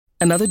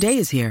Another day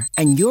is here,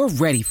 and you're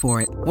ready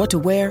for it. What to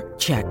wear?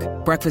 Check.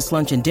 Breakfast,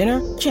 lunch, and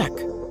dinner? Check.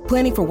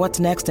 Planning for what's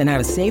next and how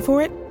to save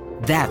for it?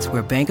 That's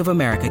where Bank of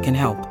America can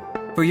help.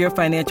 For your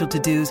financial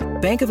to-dos,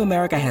 Bank of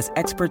America has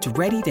experts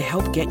ready to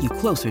help get you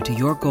closer to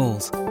your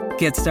goals.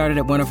 Get started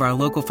at one of our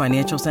local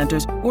financial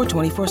centers or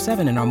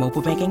 24/7 in our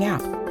mobile banking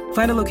app.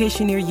 Find a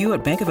location near you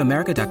at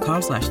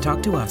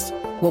bankofamerica.com/talktous.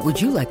 What would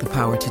you like the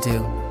power to do?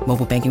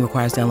 Mobile banking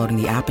requires downloading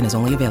the app and is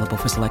only available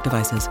for select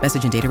devices.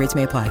 Message and data rates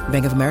may apply.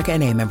 Bank of America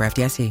N.A., member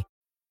FDIC.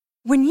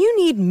 When you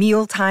need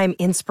mealtime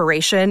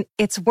inspiration,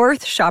 it's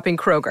worth shopping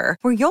Kroger,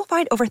 where you'll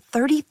find over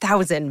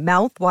 30,000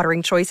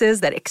 mouth-watering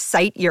choices that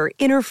excite your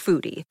inner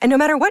foodie. And no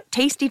matter what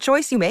tasty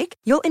choice you make,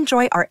 you'll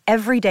enjoy our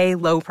everyday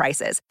low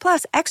prices,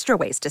 plus extra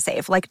ways to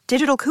save, like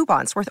digital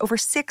coupons worth over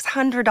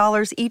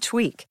 $600 each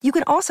week. You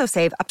can also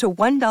save up to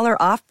 $1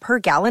 off per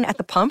gallon at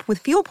the pump with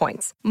fuel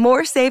points.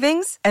 More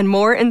savings and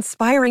more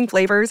inspiring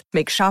flavors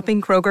make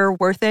shopping Kroger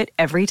worth it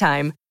every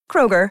time.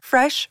 Kroger,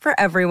 fresh for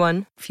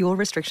everyone. Fuel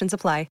restrictions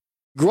apply.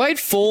 Great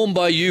form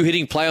by you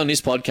hitting play on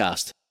this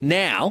podcast.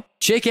 Now,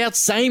 check out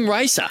Same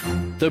Racer,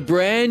 the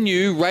brand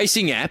new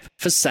racing app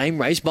for same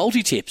race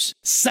multi-tips.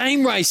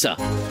 Same Racer.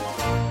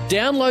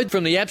 Download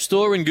from the App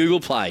Store and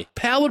Google Play.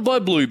 Powered by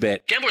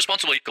Bluebet. Gamble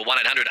responsibly. Call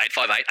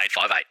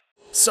 1-800-858-858.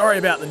 Sorry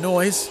about the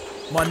noise.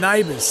 My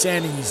neighbour's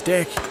sanding his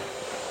deck.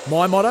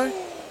 My motto?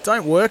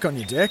 Don't work on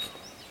your deck.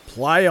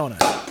 Play on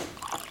it.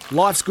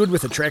 Life's good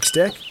with a Trex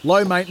deck.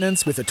 Low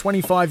maintenance with a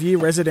 25-year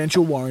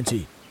residential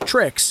warranty.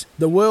 Trex,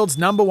 the world's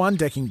 #1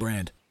 decking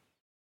brand.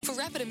 For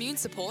rapid immune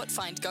support,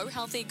 find Go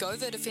Healthy, Go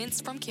The Defence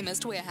from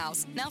Chemist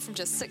Warehouse, now from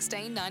just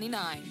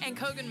 $16.99. And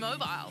Kogan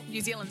Mobile, New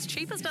Zealand's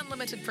cheapest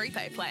unlimited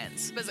prepaid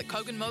plans. Visit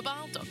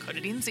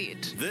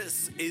koganmobile.co.nz.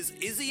 This is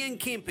Izzy and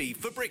Kempy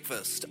for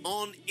breakfast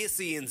on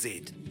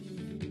SENZ.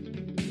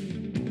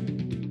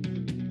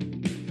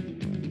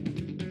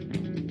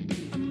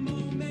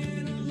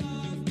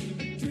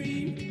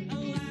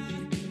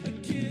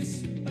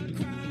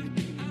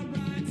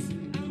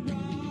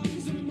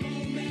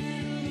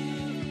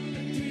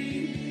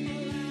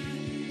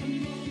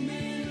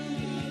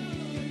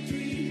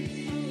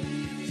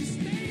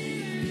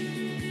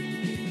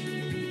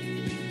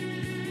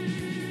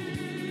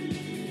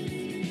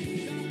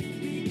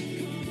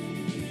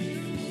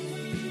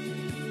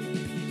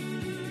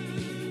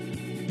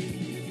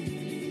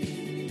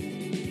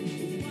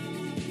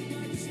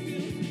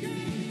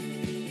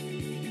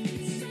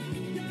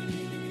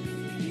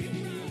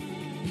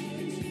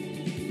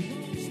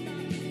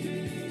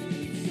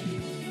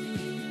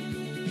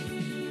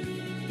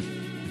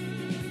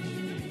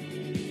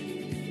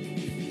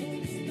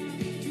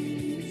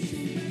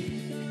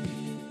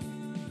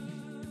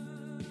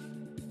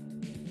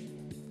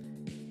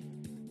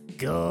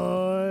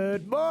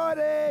 Good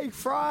morning,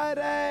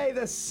 Friday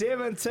the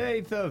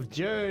 17th of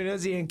June.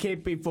 Izzy and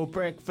Kempy for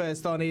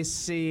breakfast on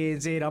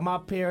SCNZ. I'm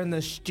up here in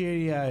the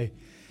studio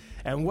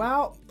and,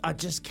 well, I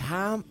just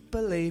can't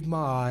believe my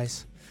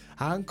eyes.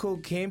 Uncle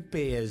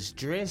Kempy is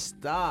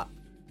dressed up.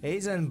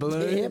 He's in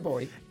blue. Yeah,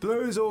 boy.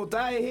 Blues all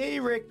day, he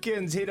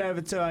reckons. Head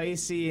over to our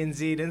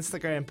SCNZ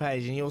Instagram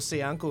page and you'll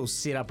see Uncle's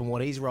set up and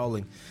what he's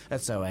rolling.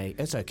 It's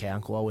okay,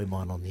 Uncle. I'll wear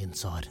mine on the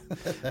inside.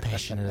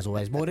 Passionate as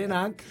always. Morning,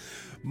 Unc.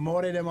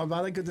 Morning, my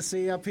brother. Good to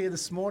see you up here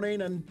this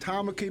morning. And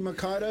Tamaki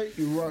Makoto,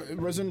 you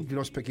risen. Did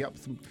I pick you up?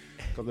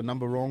 Got the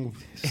number wrong,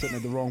 sitting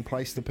at the wrong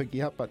place to pick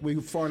you up, but we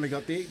finally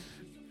got there.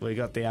 We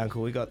got there,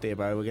 Uncle. We got there,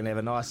 bro. We're going to have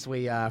a nice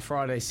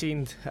Friday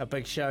send, a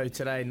big show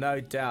today, no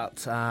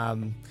doubt.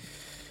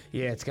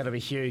 Yeah, it's going to be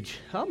huge.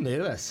 I'm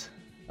nervous.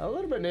 A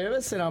little bit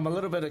nervous, and I'm a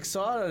little bit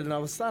excited, and I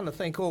was starting to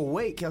think all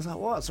week. I was like,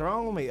 what's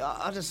wrong with me?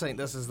 I just think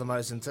this is the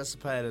most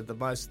anticipated,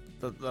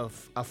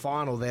 a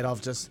final that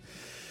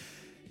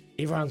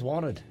everyone's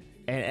wanted.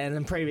 And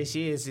in previous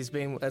years,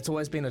 it's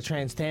always been a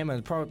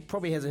Trans-Tasman.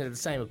 Probably hasn't had the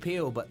same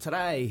appeal, but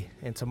today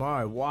and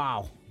tomorrow,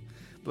 wow.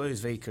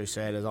 Blues v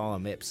Crusaders,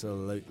 I'm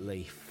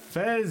absolutely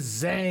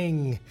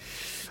fizzing.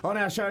 On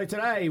our show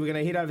today, we're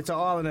going to head over to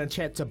Ireland and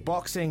chat to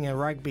boxing and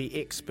rugby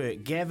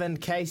expert Gavin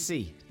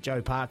Casey.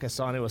 Joe Parker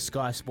signing with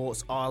Sky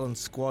Sports Ireland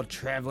squad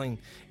travelling.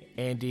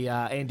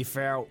 Andy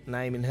Farrell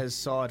naming his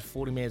side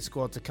 40-man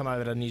squad to come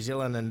over to New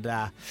Zealand and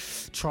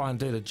try and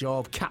do the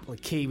job. Couple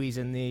of Kiwis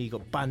in there. You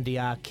got Bundy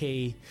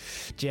Arkey,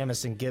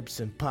 Jamison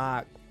Gibson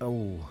Park.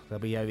 Oh, they'll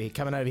be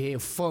coming over here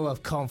full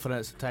of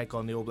confidence to take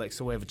on the All Blacks.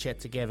 So we'll have a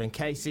chat to Gavin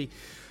Casey.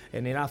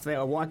 And then after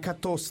that, a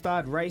Waikato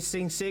Stud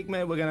racing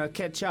segment. We're going to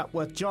catch up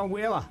with John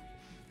Wheeler,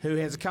 who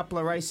has a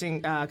couple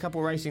racing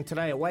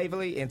today at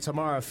Waverley, and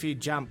tomorrow a few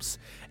jumps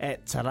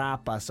at Te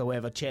Rapa. So we'll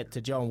have a chat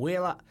to John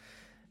Wheeler.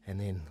 And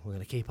then we're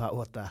going to keep up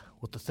with the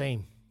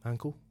theme,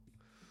 Uncle.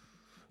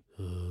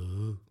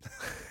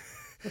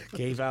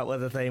 Keep up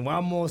with the theme.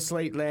 One more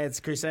sleep, lads.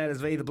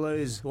 Crusaders v the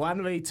Blues.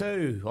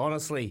 1v2,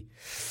 honestly.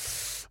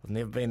 I've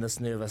never been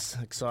this nervous,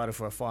 excited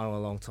for a final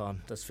in a long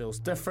time. This feels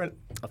different.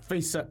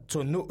 Afisa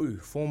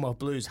Tonu'u, former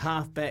Blues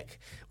halfback,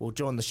 will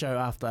join the show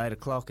after 8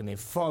 o'clock. And then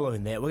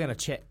following that, we're going to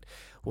chat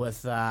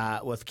with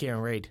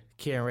Kieran Reid.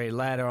 Kieran Reid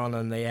later on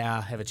in the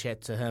hour, have a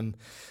chat to him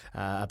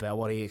about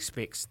what he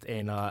expects.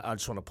 And I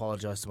just want to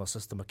apologise to my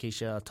sister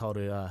Makisha. I told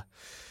her,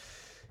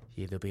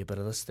 there'll be a bit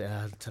of this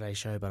today's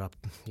show, but I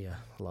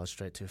lied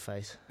straight to her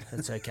face.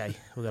 It's okay.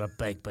 We've got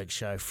a big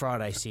show.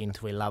 Friday send,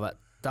 we love it.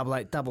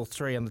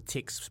 8833 on the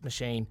text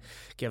machine.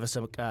 Give us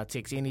a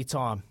text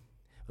anytime.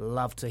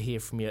 Love to hear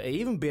from you.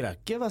 Even better,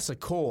 give us a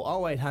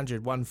call,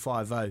 0800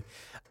 150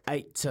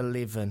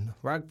 811.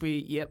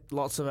 Rugby, yep,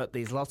 lots of it.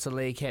 There's lots of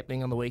league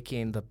happening on the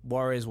weekend. The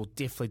Warriors will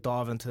definitely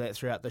dive into that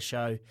throughout the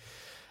show.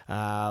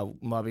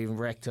 Might even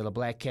react to the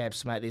Black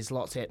Caps, mate. There's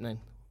lots happening.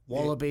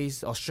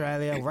 Wallabies,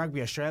 Australia,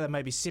 Rugby Australia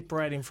may be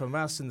separating from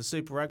us in the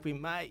Super Rugby,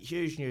 mate.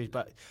 Huge news,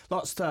 but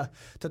lots to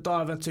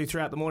dive into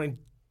throughout the morning.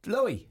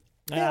 Louis,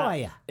 how are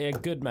you? Yeah,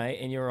 good, mate,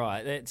 and you're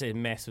right. That's a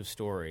massive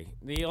story.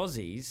 The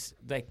Aussies,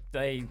 they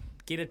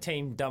get a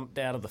team dumped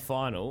out of the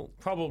final,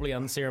 probably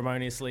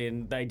unceremoniously,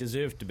 and they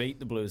deserved to beat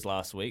the Blues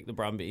last week, the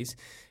Brumbies.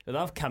 But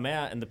they've come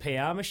out and the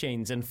PR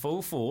machine's in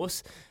full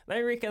force.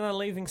 They reckon they're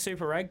leaving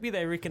Super Rugby.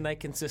 They reckon they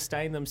can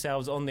sustain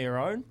themselves on their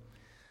own.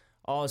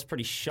 I was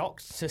pretty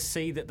shocked to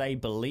see that they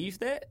believe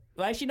that.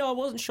 Well, actually, no, I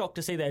wasn't shocked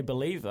to see they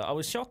believe it. I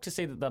was shocked to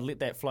see that they'd let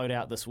that float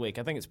out this week.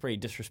 I think it's pretty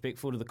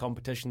disrespectful to the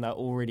competition they're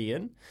already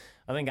in.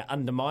 I think it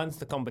undermines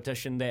the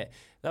competition that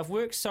they've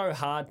worked so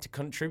hard to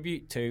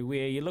contribute to,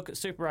 where you look at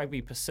Super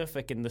Rugby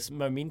Pacific and this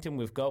momentum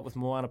we've got with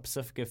Moana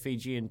Pacifica,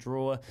 Fiji and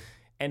Draw,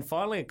 and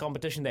finally a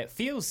competition that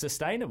feels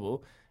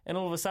sustainable, and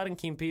all of a sudden,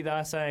 Kempe,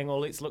 they're saying, well,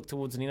 let's look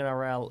towards an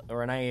NRL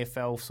or an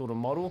AFL sort of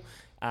model.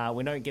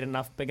 We don't get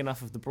big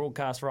enough of the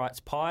broadcast rights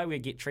pie. We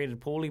get treated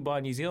poorly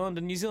by New Zealand.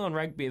 And New Zealand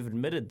Rugby have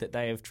admitted that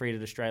they have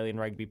treated Australian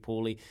rugby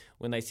poorly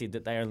when they said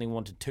that they only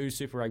wanted 2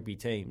 Super Rugby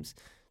teams.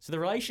 So the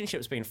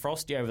relationship's been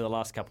frosty over the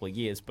last couple of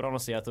years. But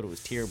honestly, I thought it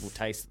was terrible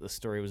taste that the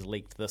story was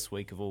leaked this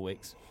week of all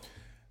weeks.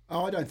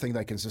 Oh, I don't think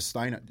they can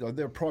sustain it.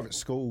 They're a private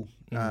school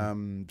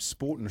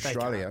sport in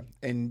Australia,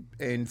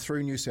 and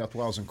through New South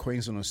Wales and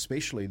Queensland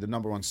especially, the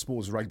number one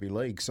sport is rugby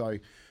league. So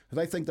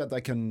they think that they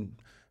can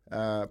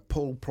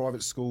pull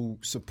private school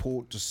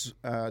support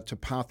to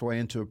pathway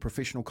into a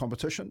professional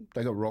competition.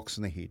 They got rocks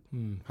in their head,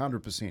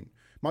 100%.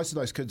 Most of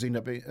those kids end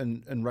up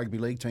in rugby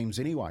league teams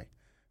anyway,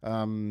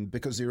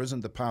 because there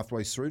isn't the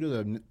pathways through to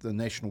the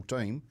national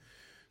team.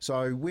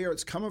 So where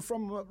it's coming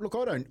from, look,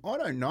 I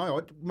don't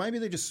know. Maybe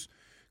they're just,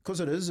 because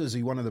it is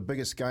one of the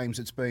biggest games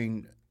it's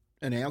been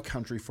in our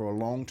country for a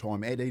long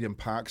time, at Eden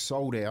Park,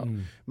 sold out.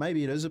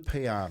 Maybe it is a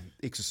PR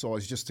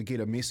exercise just to get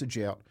a message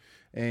out.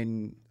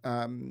 And,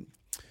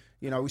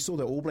 we saw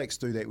the All Blacks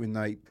do that when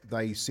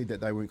they said that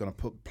they weren't going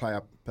to play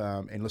up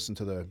and listen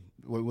to the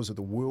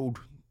World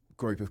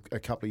Group a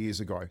couple of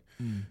years ago.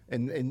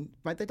 And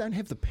mate, they don't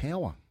have the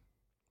power.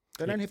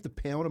 They don't have the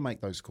power to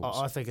make those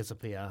calls. I think it's a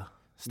PR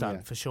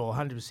stunt for sure,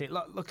 100%.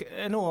 Look,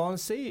 in all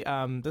honesty,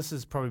 this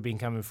has probably been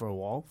coming for a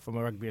while from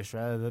a Rugby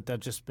Australia. That they've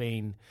just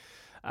been,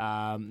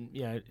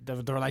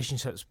 the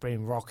relationship's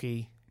been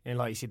rocky, and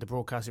like you said, the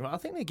broadcasting. I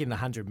think they're getting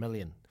 100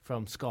 million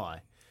from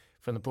Sky,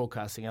 from the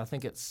broadcasting. I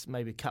think it's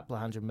maybe a couple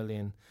of 100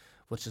 million,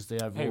 which is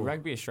the overall. Hey,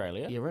 Rugby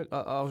Australia? Yeah,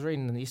 I was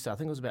reading yesterday. I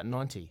think it was about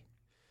 90.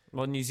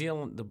 Well, New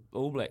Zealand, the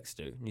All Blacks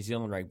do. New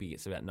Zealand Rugby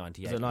gets about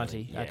 98. Is it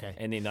 90? Yeah. Okay.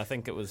 And then I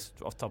think it was,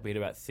 off the top of my head,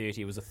 about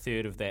 30. It was a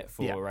third of that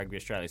for Rugby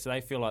Australia. So they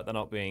feel like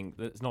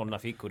there's not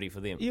enough equity for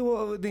them. Yeah,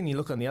 well, then you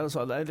look on the other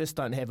side, they just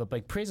don't have a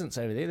big presence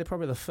over there. They're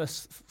probably the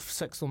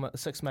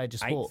sixth major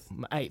sport,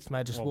 eighth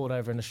major sport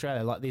over in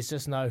Australia. Like, there's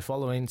just no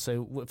following.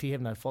 So if you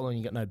have no following,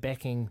 you've got no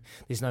backing,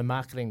 there's no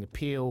marketing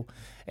appeal,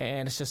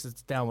 and it's just a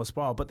downward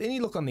spiral. But then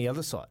you look on the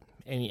other side,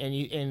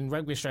 and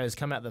Rugby Australia's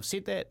come out, they've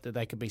said that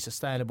they could be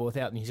sustainable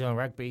without New Zealand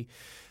Rugby.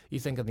 You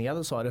think on the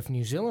other side, if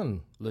New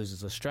Zealand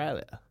loses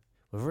Australia,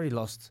 we've already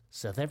lost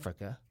South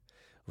Africa,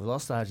 we've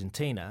lost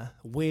Argentina.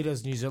 Where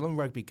does New Zealand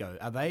Rugby go?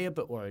 Are they a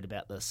bit worried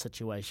about this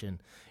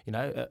situation?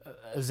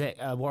 Is that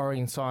a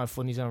worrying sign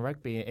for New Zealand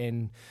Rugby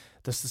and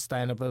the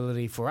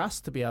sustainability for us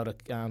to be able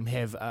to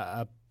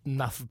have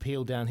enough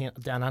appeal down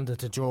under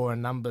to draw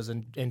in numbers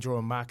and draw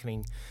in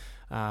marketing?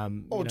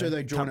 Or do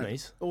they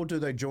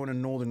join a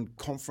Northern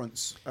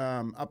Conference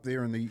up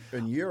there in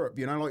Europe?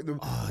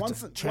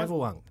 Travel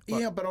one.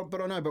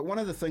 But I know. But one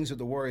of the things that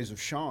the Warriors have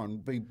shown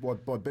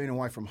by being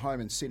away from home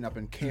and setting up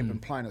in camp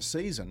and playing a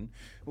season,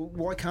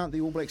 why can't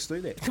the All Blacks do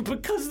that?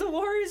 Because the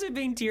Warriors have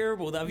been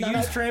terrible. They've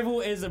used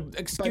travel as an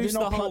excuse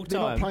the whole time. They're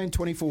not playing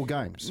 24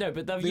 games. No,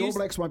 but the All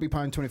Blacks won't be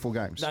playing 24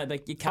 games. No,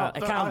 it can't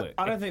work.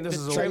 I don't think this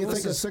is all. So you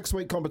think a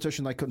 6-week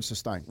competition they couldn't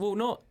sustain? Well,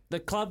 not a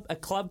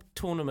club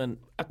tournament.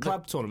 A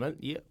club tournament.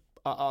 Yeah,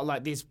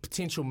 like there's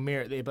potential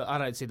merit there, but I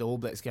don't see the All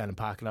Blacks going and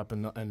parking up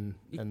in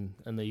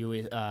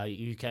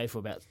the UK for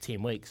about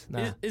 10 weeks.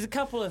 No. There's a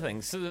couple of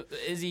things. So,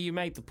 Izzy, you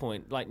made the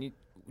point. Like,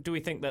 do we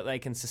think that they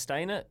can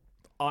sustain it?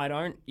 I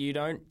don't. You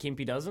don't.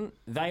 Kempy doesn't.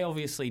 They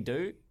obviously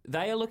do.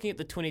 They are looking at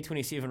the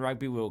 2027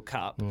 Rugby World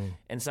Cup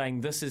and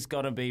saying this has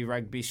got to be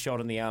rugby's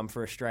shot in the arm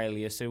for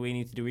Australia, so we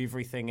need to do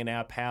everything in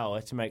our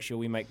power to make sure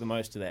we make the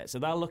most of that. So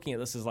they're looking at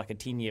this as like a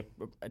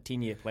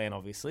 10-year plan,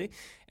 obviously,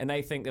 and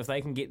they think if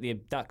they can get their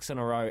ducks in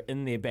a row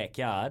in their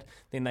backyard,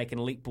 then they can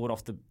leapfrog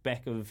off the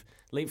back of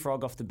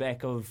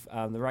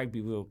the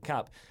Rugby World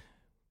Cup.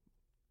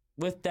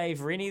 With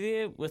Dave Rennie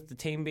there, with the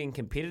team being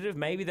competitive,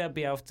 maybe they'll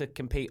be able to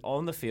compete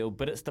on the field,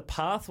 but it's the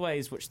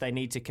pathways which they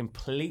need to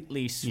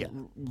completely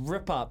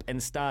rip up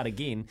and start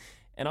again.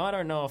 And I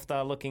don't know if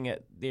they're looking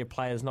at their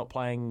players not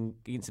playing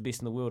against the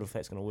best in the world, if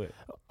that's going to work.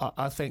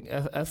 I think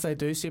if they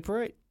do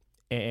separate,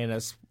 and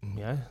it's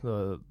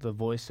the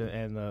voice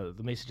and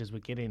the messages we're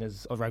getting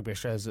is Rugby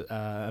Australia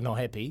are not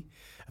happy.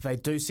 If they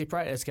do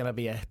separate, it's going to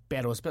be a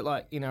battle. It's a bit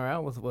like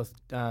NRL with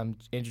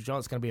Andrew John.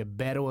 It's going to be a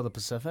battle of the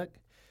Pacific.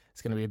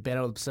 It's going to be a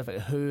battle of the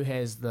Pacific. Who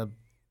has the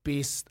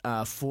best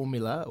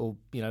formula, or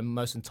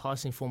most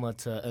enticing formula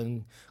to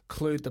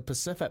include the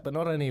Pacific, but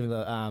not only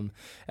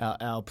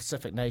our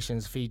Pacific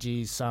nations,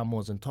 Fiji,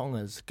 Samoas, and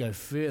Tongas, go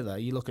further.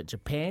 You look at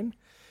Japan,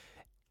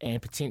 and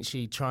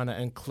potentially trying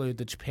to include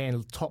the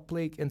Japan top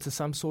league into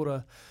some sort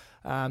of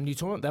new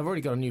tournament. They've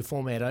already got a new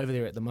format over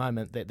there at the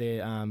moment that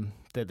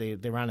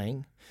they're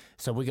running.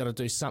 So we've got to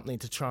do something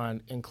to try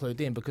and include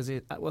them, because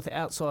with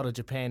outside of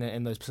Japan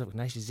and those Pacific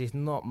nations, there's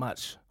not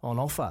much on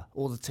offer.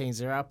 All the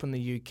teams are up in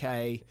the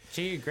UK.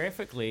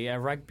 Geographically, our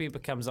rugby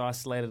becomes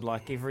isolated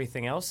like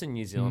everything else in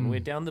New Zealand. We're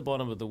down the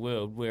bottom of the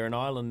world. We're an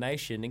island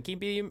nation, and can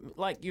be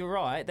like you're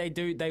right.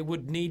 They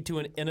would need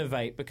to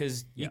innovate,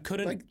 because you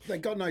couldn't. They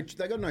got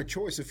no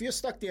choice. If you're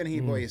stuck down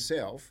here by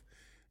yourself,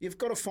 you've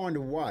got to find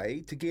a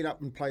way to get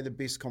up and play the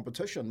best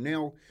competition.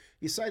 Now,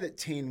 you say that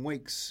 10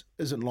 weeks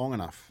isn't long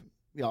enough.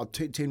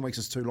 10 weeks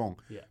is too long.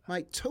 Yeah.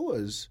 Mate,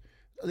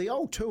 the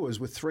old tours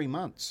were 3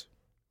 months.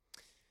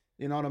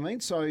 You know what I mean?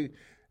 So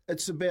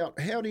it's about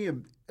how do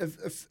you,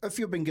 if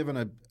you've been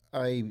given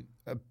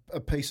a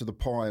piece of the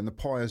pie and the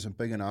pie isn't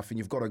big enough, and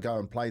you've got to go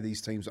and play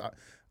these teams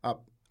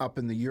up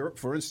in the Europe,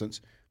 for instance,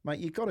 mate,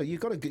 you got to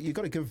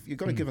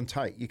give and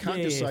take. You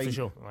can't just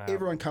say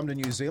everyone come to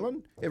New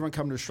Zealand, everyone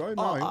come to Australia.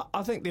 No,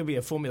 I think there'll be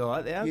a formula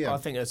like that. Yeah. I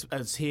think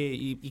it's here.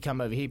 You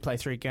come over here, play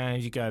 3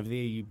 games. You go over there,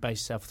 you base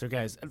yourself for 3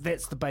 games.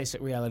 That's the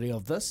basic reality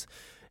of this,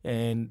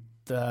 and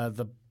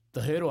the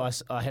hurdle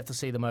I have to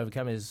see them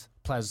overcome is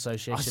Players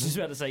Association. I was just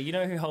about to say,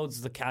 who holds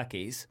the car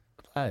keys?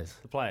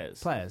 The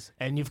players.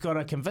 And you've got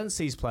to convince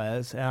these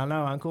players. And I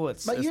know, Uncle,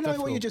 it's difficult.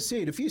 What you just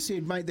said. If you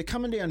said, mate, they're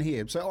coming down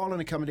here. So Ireland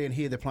are coming down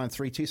here. They're playing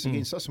 3 tests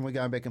against us, and we're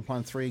going back and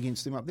playing 3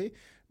 against them up there.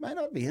 Mate,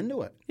 I'd be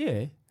into it.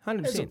 Yeah,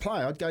 100%. As a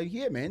player, I'd go,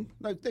 yeah, man.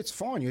 No, that's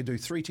fine. You do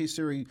 3 test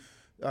series,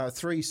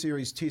 3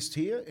 series test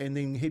here, and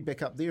then head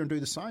back up there and do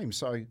the same.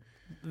 So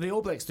the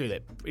All Blacks do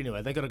that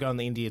anyway. They've got to go on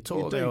the India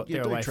tour.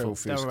 They're away travel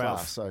first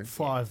class. So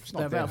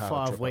they're about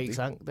 5 weeks.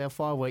 They're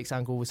 5 weeks,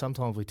 Uncle.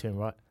 Sometimes we turn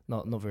right.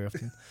 Not very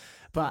often.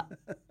 But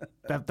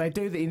they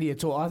do the India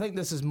tour. I think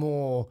this is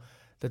more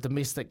the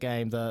domestic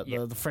game,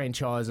 the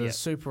franchises,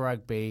 Super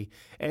Rugby,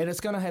 and it's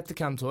going to have to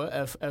come to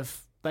it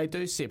if they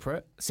do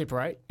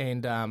separate,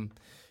 and and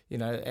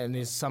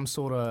there's some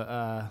sort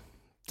of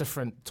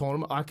different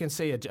tournament. I can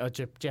see a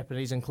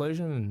Japanese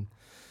inclusion and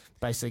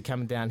basically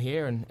coming down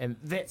here, and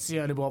that's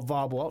the only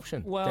viable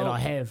option that I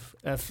have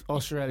if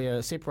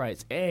Australia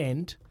separates,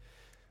 and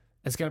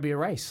it's going to be a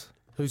race.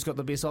 Who's got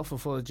the best offer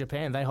for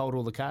Japan? They hold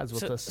all the cards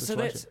with this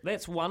situation. So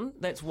that's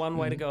one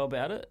way to go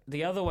about it.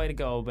 The other way to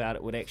go about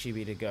it would actually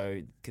be to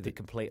go the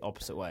complete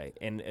opposite way,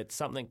 and it's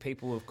something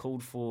people have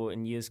called for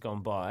in years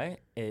gone by.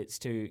 It's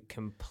to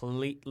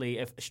completely,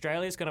 if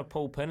Australia's going to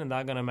pull pin and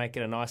they're going to make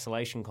it an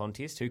isolation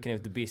contest, who can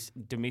have the best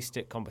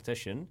domestic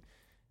competition,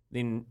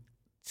 then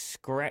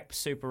scrap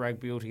Super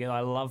Rugby altogether.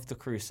 I love the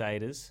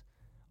Crusaders.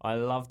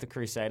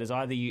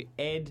 Either you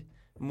add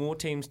more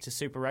teams to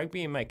Super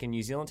Rugby and make a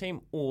New Zealand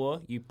team,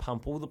 or you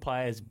pump all the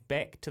players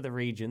back to the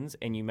regions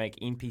and you make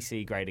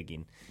NPC great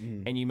again.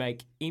 And you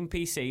make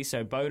NPC,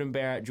 so Beauden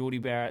Barrett, Geordie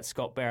Barrett,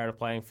 Scott Barrett are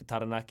playing for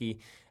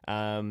Taranaki,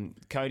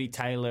 Cody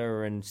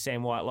Taylor and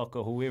Sam Whitelock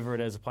or whoever it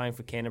is are playing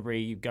for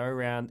Canterbury. You go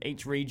around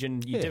each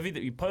region,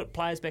 you put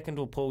players back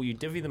into a pool, you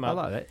divvy them up, I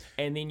like that.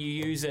 And then you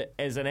use it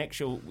as an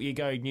actual, you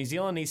go, New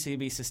Zealand needs to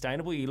be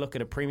sustainable. You look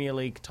at a Premier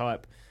League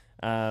type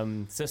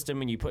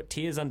system and you put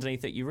tiers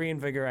underneath it, you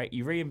reinvigorate,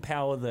 you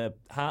re-empower the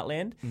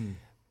heartland,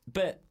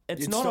 but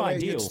it's not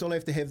ideal. You'd still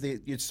have to have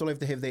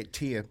that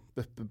tier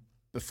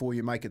before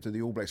you make it to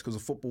the All Blacks, because the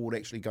football would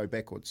actually go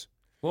backwards.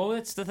 Well,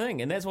 that's the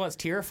thing, and that's why it's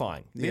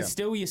terrifying. Yeah.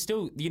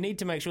 You need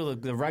to make sure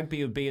that the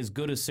rugby would be as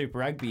good as Super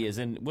Rugby is,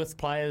 and with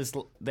players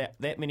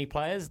that many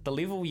players, the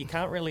level you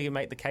can't really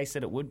make the case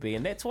that it would be,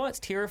 and that's why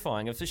it's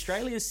terrifying. If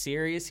Australia is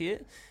serious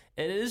here,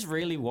 it is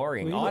really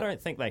worrying. I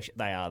don't think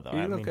they are, though.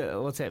 You look at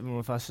what's happening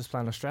with us just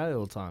playing Australia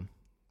all the time.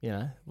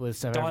 With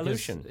South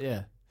dilution.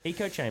 Yeah.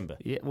 Echo chamber.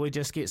 Yeah, we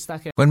just get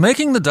stuck in. When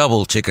making the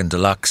double chicken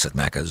deluxe at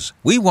Macca's,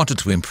 we wanted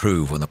to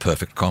improve on the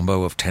perfect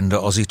combo of tender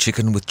Aussie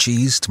chicken with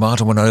cheese,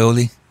 tomato and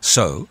aioli.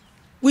 So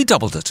we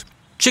doubled it.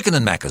 Chicken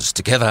and Macca's,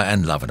 together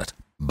and loving it.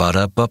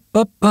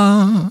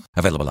 Ba-da-ba-ba-ba.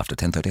 Available after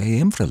 10:30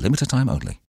 a.m. for a limited time only.